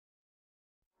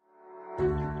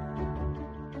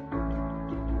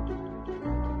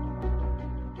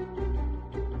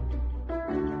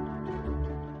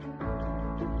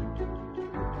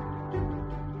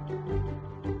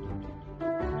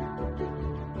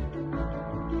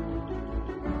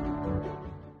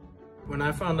When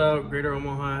I found out Greater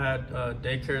Omaha had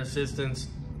daycare assistance,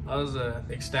 I was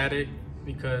ecstatic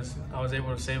because I was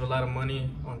able to save a lot of money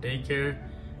on daycare,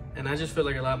 and I just feel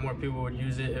like a lot more people would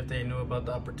use it if they knew about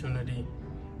the opportunity.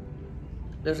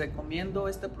 Les recomiendo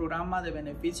este programa de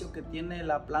beneficio que tiene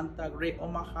la planta Great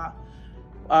Omaha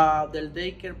del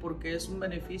daycare, porque es un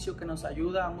beneficio que nos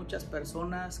ayuda a muchas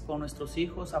personas con nuestros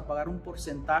hijos a pagar un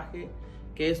porcentaje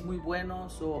que es muy bueno.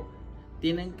 So,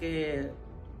 tienen que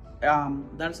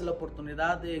darse la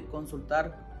oportunidad de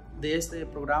consultar de este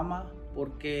programa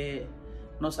porque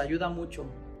nos ayuda mucho.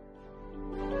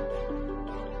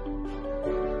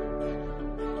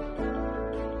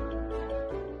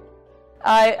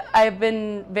 I've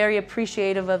been very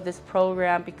appreciative of this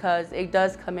program because it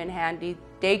does come in handy.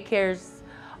 Daycares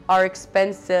are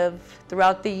expensive.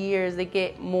 Throughout the years, they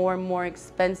get more and more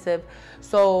expensive.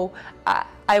 So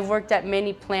I've worked at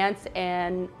many plants,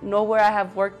 and nowhere I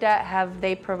have worked at have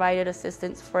they provided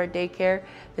assistance for a daycare.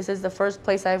 This is the first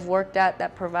place I've worked at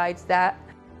that provides that.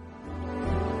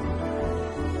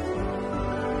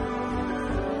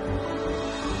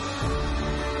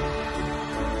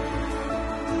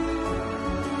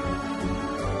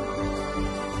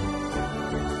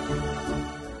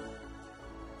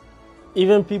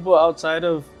 Even people outside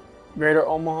of Greater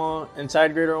Omaha,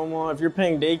 inside Greater Omaha, if you're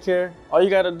paying daycare, all you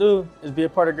gotta do is be a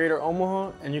part of Greater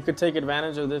Omaha and you could take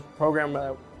advantage of this program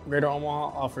that Greater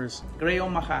Omaha offers. Great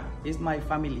Omaha is my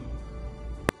family.